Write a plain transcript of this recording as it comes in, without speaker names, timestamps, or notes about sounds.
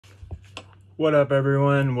What up,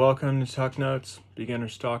 everyone? Welcome to Tuck Notes, Beginner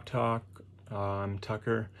Stock Talk. I'm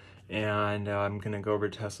Tucker, and I'm going to go over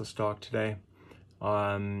Tesla stock today.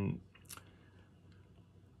 And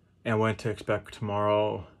what to expect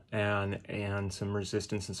tomorrow, and some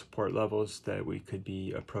resistance and support levels that we could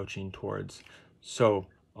be approaching towards. So,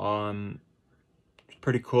 it's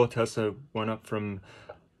pretty cool. Tesla went up from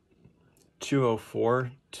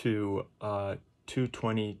 204 to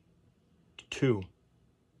 222.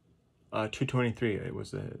 223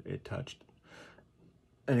 it touched,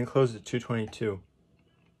 and it closed at 222.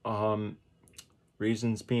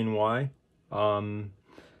 Reasons being why, I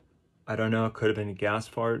don't know. It could have been a gas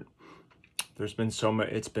fart. There's been so much.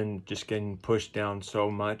 It's been just getting pushed down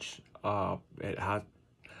so much. It's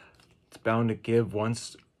bound to give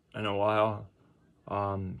once in a while,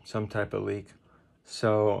 some type of leak.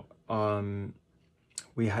 So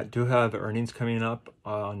we do have earnings coming up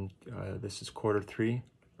on this is Q3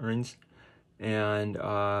 earnings, and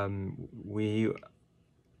I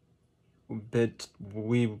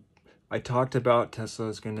talked about Tesla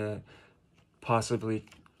is gonna possibly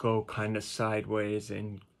go kind of sideways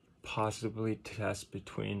and possibly test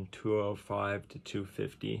between 205 to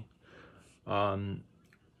 250.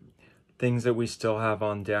 Things that we still have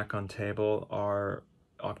on deck on table are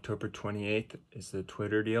October 28th is the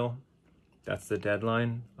Twitter deal. That's the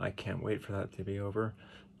deadline. I can't wait for that to be over.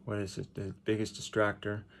 What is it? The biggest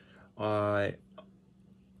distractor.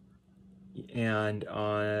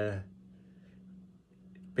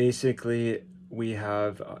 Basically we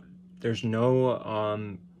have there's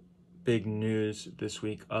no big news this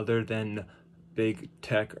week other than big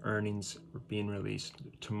tech earnings being released.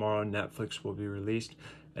 Tomorrow Netflix will be released,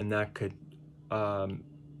 and that could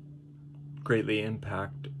greatly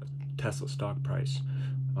impact Tesla stock price,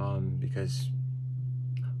 because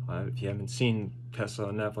if you haven't seen, Tesla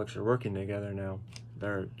and Netflix are working together now.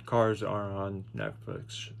 Their cars are on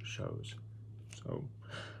Netflix shows. So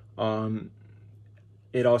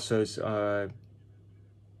it also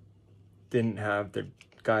didn't have, the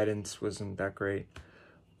guidance wasn't that great,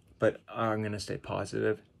 but I'm gonna stay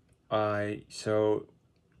positive. So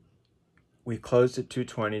we closed at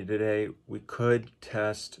 220 today. We could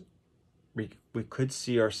test, we could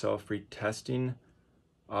see ourselves retesting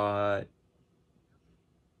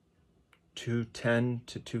 210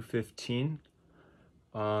 to 215.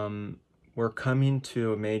 We're coming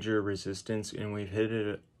to a major resistance, and we've hit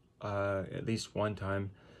it at least one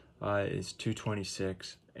time, is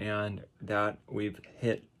 226, and that we've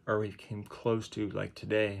hit, or we came close to, like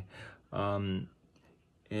today, and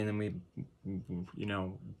then we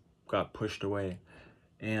got pushed away.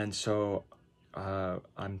 And so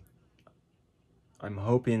I'm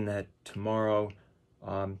hoping that tomorrow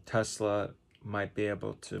Tesla might be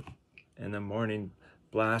able to, in the morning,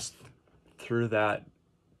 blast through that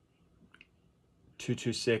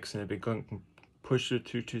 226, and if it can push to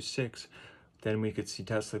 226, then we could see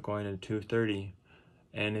Tesla going to 230.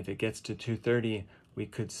 And if it gets to 230, we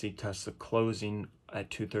could see Tesla closing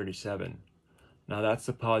at 237. Now that's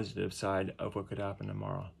the positive side of what could happen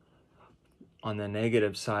tomorrow. On the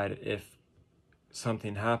negative side, if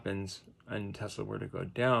something happens and Tesla were to go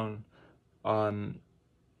down,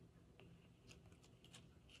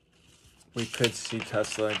 we could see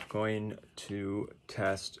Tesla going to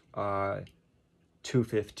test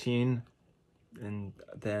 215, and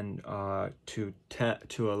then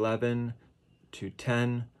 211,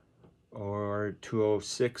 210, or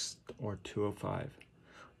 206, or 205.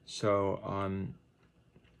 So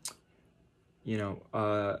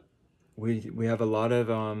we have a lot of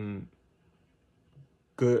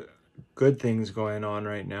good things going on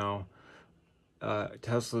right now.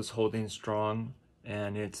 Tesla's holding strong,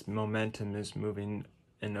 and its momentum is moving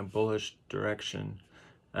in a bullish direction,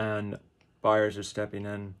 and buyers are stepping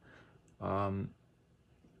in.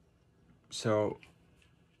 So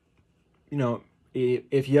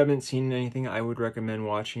if you haven't seen anything, I would recommend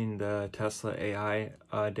watching the Tesla AI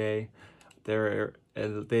day.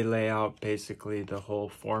 They lay out basically the whole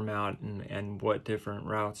format and what different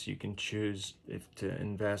routes you can choose to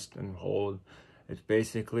invest and hold. It's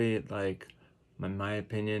basically like, in my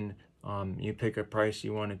opinion, you pick a price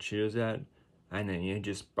you want to choose at, and then you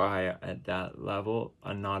just buy at that level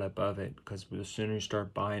and not above it, because the sooner you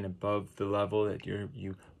start buying above the level that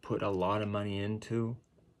you put a lot of money into,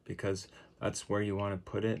 because that's where you want to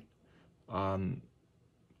put it.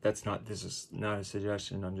 This is not a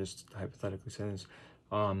suggestion, I'm just hypothetically saying this.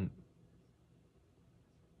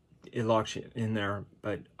 It locks you in there,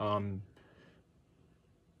 but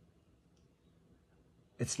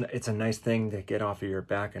it's a nice thing to get off of your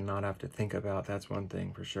back and not have to think about. That's one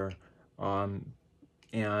thing for sure.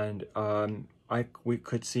 And we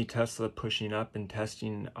could see Tesla pushing up and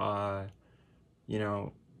testing, you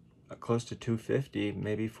know, close to 250,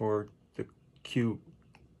 maybe for the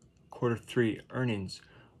Q3 earnings.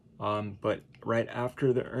 But right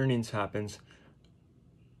after the earnings happens,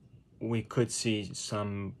 we could see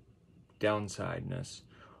some downsideness,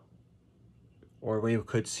 or we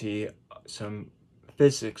could see some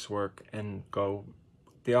physics work and go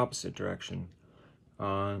the opposite direction.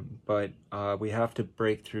 But we have to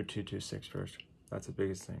break through 226 first. That's the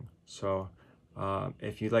biggest thing. So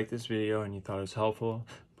if you like this video and you thought it was helpful,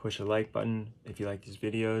 push a like button. If you like these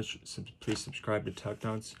videos, please subscribe to Tuck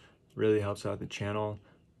Notes. It really helps out the channel.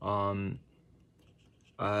 The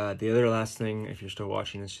other last thing, if you're still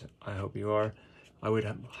watching this, I hope you are, I would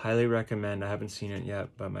highly recommend, I haven't seen it yet,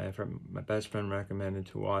 but my best friend recommended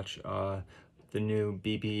to watch the new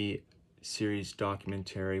BB series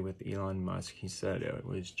documentary with Elon Musk. He said it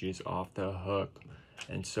was just off the hook.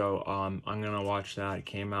 And so I'm gonna watch that. It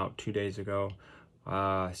came out 2 days ago.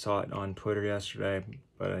 I saw it on Twitter yesterday,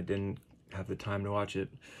 but I didn't have the time to watch it.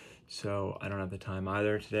 So I don't have the time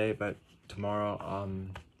either today, but tomorrow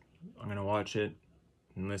I'm gonna watch it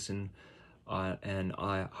and listen. And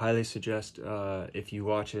I highly suggest, if you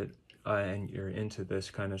watch it and you're into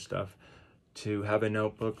this kind of stuff, to have a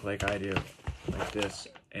notebook like I do, like this.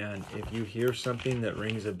 And if you hear something that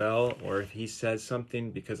rings a bell, or if he says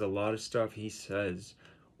something, because a lot of stuff he says,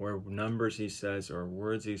 or numbers he says, or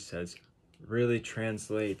words he says, really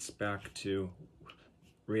translates back to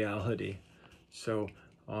reality. So,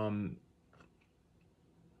 and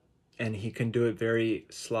he can do it very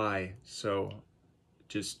sly. So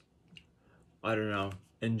just, I don't know,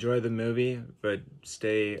 enjoy the movie, but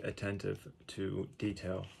stay attentive to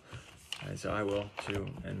detail, as I will too,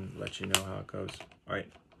 and let you know how it goes. All right,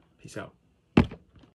 peace out.